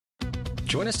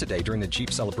Join us today during the Jeep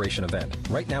Celebration event.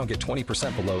 Right now, get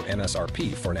 20% below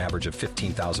MSRP for an average of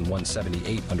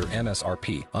 $15,178 under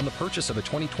MSRP on the purchase of a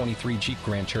 2023 Jeep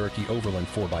Grand Cherokee Overland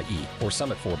 4xE or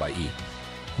Summit 4xE.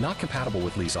 Not compatible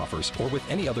with lease offers or with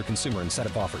any other consumer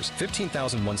incentive offers.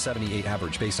 $15,178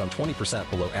 average based on 20%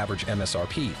 below average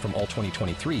MSRP from all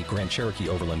 2023 Grand Cherokee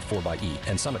Overland 4xE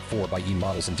and Summit 4xE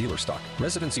models in dealer stock.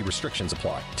 Residency restrictions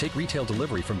apply. Take retail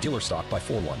delivery from dealer stock by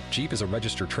 4/1. Jeep is a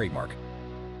registered trademark.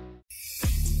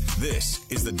 This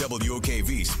is the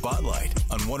WOKV Spotlight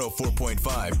on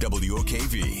 104.5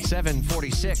 WOKV.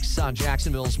 7:46 on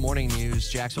Jacksonville's Morning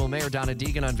News. Jacksonville Mayor Donna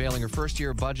Deegan unveiling her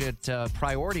first-year budget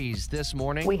priorities this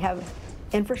morning. We have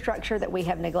infrastructure that we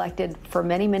have neglected for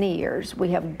many, many years.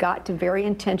 We have got to very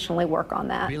intentionally work on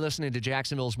that. Be listening to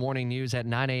Jacksonville's Morning News at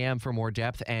 9 a.m. for more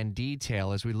depth and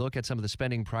detail. As we look at some of the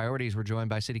spending priorities, we're joined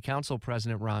by City Council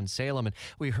President Ron Salem. And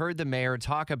we heard the mayor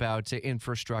talk about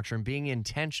infrastructure and being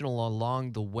intentional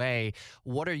along the way.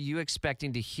 What are you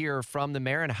expecting to hear from the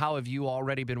mayor, and how have you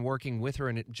already been working with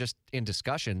her just in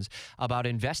discussions about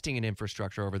investing in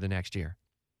infrastructure over the next year?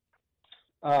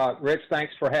 Rich,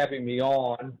 thanks for having me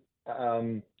on.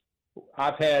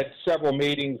 I've had several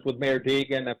meetings with Mayor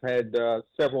Deegan. I've had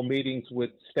several meetings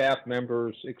with staff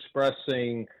members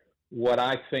expressing what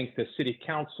I think the city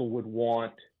council would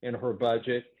want in her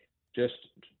budget, just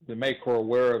to make her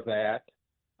aware of that.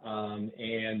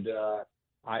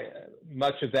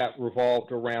 Much of that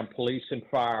revolved around police and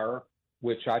fire,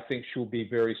 which I think she'll be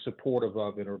very supportive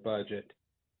of in her budget.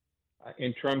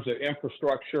 In terms of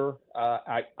infrastructure,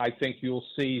 I think you'll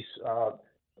see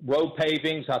road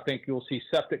pavings. I think you'll see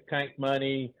septic tank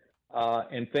money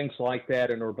and things like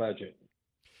that in her budget.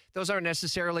 Those aren't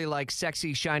necessarily like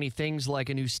sexy, shiny things like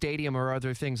a new stadium or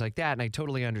other things like that, and I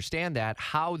totally understand that.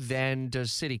 How then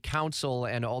does City Council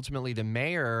and ultimately the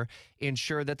mayor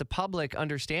ensure that the public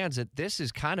understands that this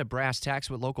is kind of brass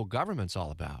tacks what local government's all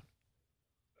about?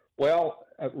 Well,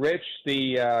 Rich,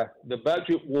 the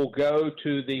budget will go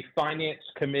to the Finance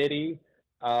Committee,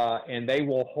 and they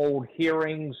will hold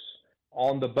hearings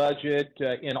on the budget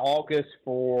in August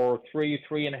for three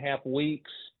and a half weeks.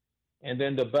 And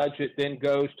then the budget then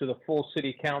goes to the full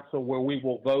city council, where we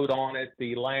will vote on it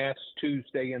the last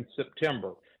Tuesday in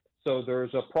September. So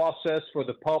there's a process for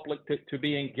the public to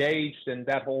be engaged in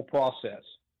that whole process.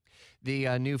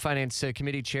 The new Finance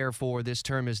Committee chair for this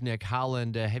term is Nick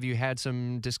Howland. Have you had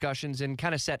some discussions and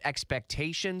kind of set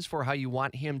expectations for how you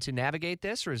want him to navigate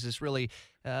this? Or is this really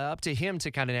up to him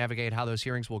to kind of navigate how those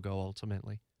hearings will go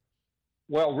ultimately?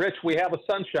 Well, Rich, we have a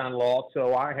sunshine law,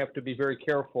 so I have to be very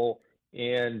careful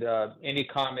in any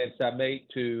comments I make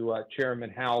to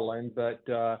Chairman Howland. But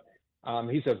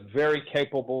he's a very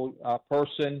capable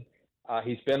person.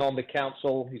 He's been on the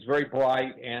council. He's very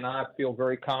bright, and I feel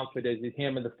very confident that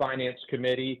him and the Finance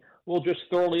Committee will just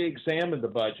thoroughly examine the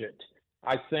budget.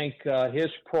 I think his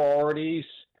priorities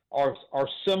are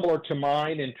similar to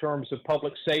mine in terms of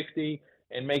public safety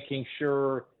and making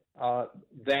sure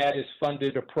that is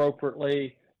funded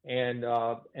appropriately, and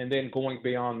then going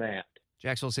beyond that.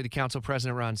 Jacksonville City Council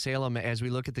President Ron Salem, as we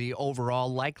look at the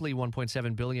overall likely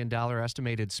 $1.7 billion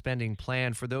estimated spending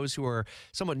plan, for those who are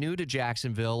somewhat new to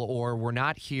Jacksonville or were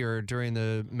not here during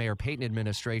the Mayor Payton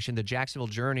administration, the Jacksonville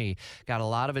Journey got a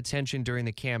lot of attention during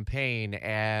the campaign,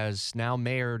 as now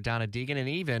Mayor Donna Deegan and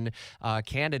even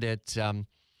candidate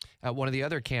one of the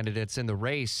other candidates in the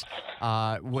race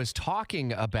was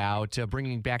talking about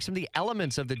bringing back some of the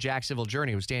elements of the Jacksonville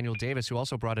Journey. It was Daniel Davis who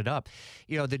also brought it up.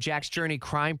 You know, the Jack's Journey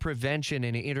crime prevention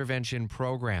and intervention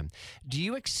program. Do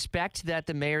you expect that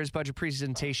the mayor's budget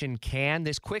presentation can,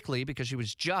 this quickly, because she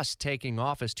was just taking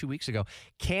office 2 weeks ago,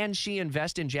 can she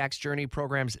invest in Jack's Journey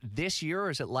programs this year,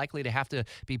 or is it likely to have to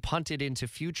be punted into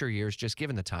future years, just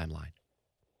given the timeline?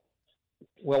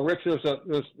 Well, Rich, there's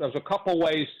a couple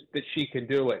ways that she can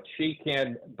do it. She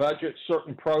can budget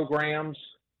certain programs,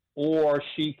 or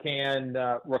she can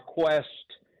request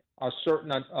a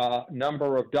certain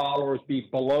number of dollars be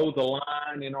below the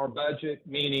line in our budget,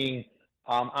 meaning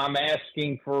I'm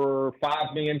asking for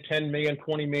 $5 million, $10 million,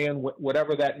 $20 million,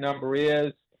 whatever that number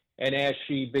is. And as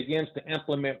she begins to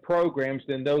implement programs,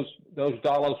 then those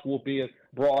dollars will be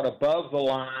brought above the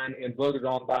line and voted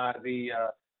on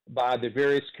by the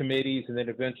various committees and then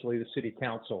eventually the city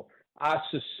council. I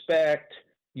suspect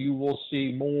you will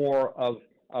see more of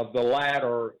the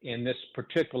latter in this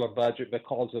particular budget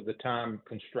because of the time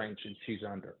constraints that she's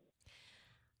under.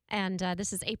 And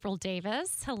this is April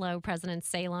Davis. Hello, President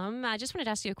Salem. I just wanted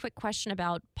to ask you a quick question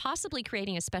about possibly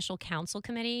creating a special council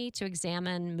committee to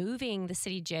examine moving the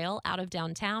city jail out of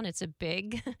downtown. It's a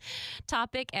big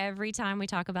topic every time we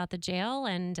talk about the jail,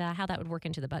 and how that would work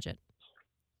into the budget.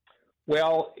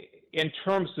 Well, in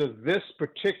terms of this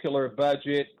particular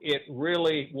budget, it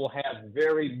really will have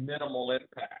very minimal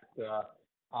impact.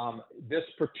 This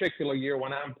particular year,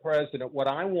 when I'm president, what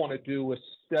I want to do is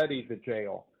study the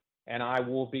jail. And I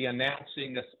will be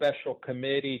announcing a special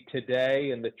committee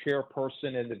today, and the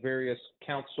chairperson and the various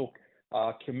council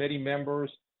committee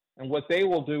members. And what they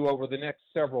will do over the next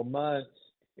several months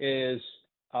is,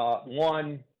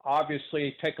 one,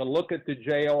 obviously take a look at the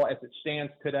jail as it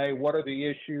stands today. What are the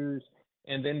issues?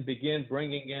 And then begin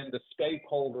bringing in the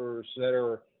stakeholders that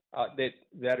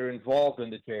are involved in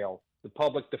the jail: the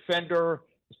public defender,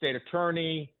 the state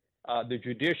attorney, the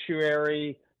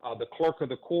judiciary, the clerk of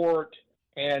the court,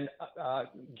 and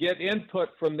get input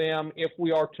from them. If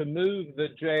we are to move the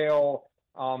jail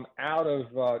out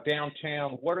of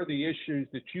downtown, what are the issues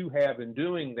that you have in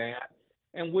doing that?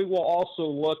 And we will also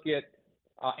look at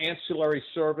ancillary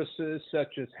services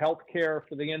such as health care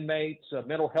for the inmates,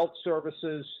 mental health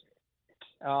services,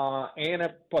 and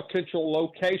a potential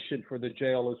location for the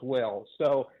jail as well.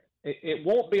 So it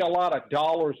won't be a lot of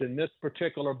dollars in this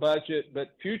particular budget, but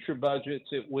future budgets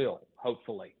it will,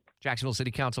 hopefully. Jacksonville City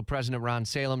Council President Ron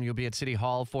Salem, you'll be at City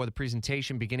Hall for the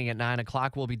presentation beginning at 9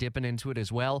 o'clock. We'll be dipping into it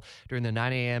as well during the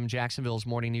 9 a.m. Jacksonville's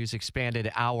Morning News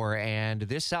Expanded Hour. And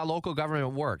this is how local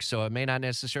government works, so it may not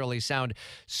necessarily sound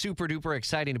super duper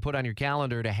exciting to put on your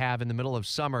calendar to have in the middle of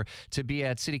summer to be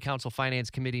at City Council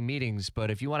Finance Committee meetings. But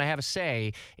if you want to have a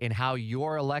say in how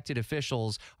your elected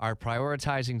officials are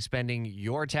prioritizing spending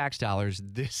your tax dollars,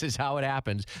 this is how it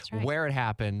happens, right, where it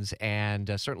happens,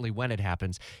 and certainly when it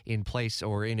happens, in place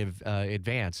or in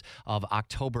advance of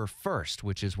October 1st,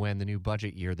 which is when the new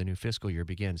budget year, the new fiscal year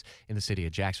begins in the city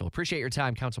of Jacksonville. Appreciate your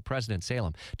time, Council President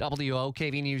Salem.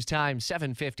 WOKV News Time,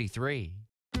 7:53.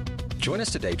 Join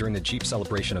us today during the Jeep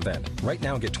Celebration event. Right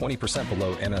now, get 20%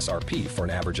 below MSRP for an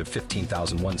average of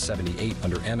 $15,178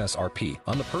 under MSRP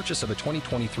on the purchase of a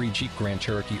 2023 Jeep Grand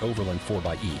Cherokee Overland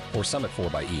 4xE or Summit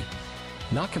 4xE.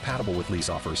 Not compatible with lease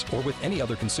offers or with any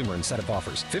other consumer incentive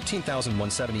offers.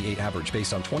 $15,178 average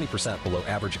based on 20% below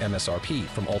average MSRP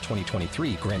from all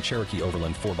 2023 Grand Cherokee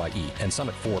Overland 4xE and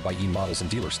Summit 4xE models in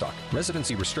dealer stock.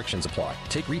 Residency restrictions apply.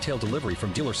 Take retail delivery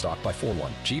from dealer stock by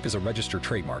 4/1. Jeep is a registered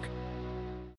trademark.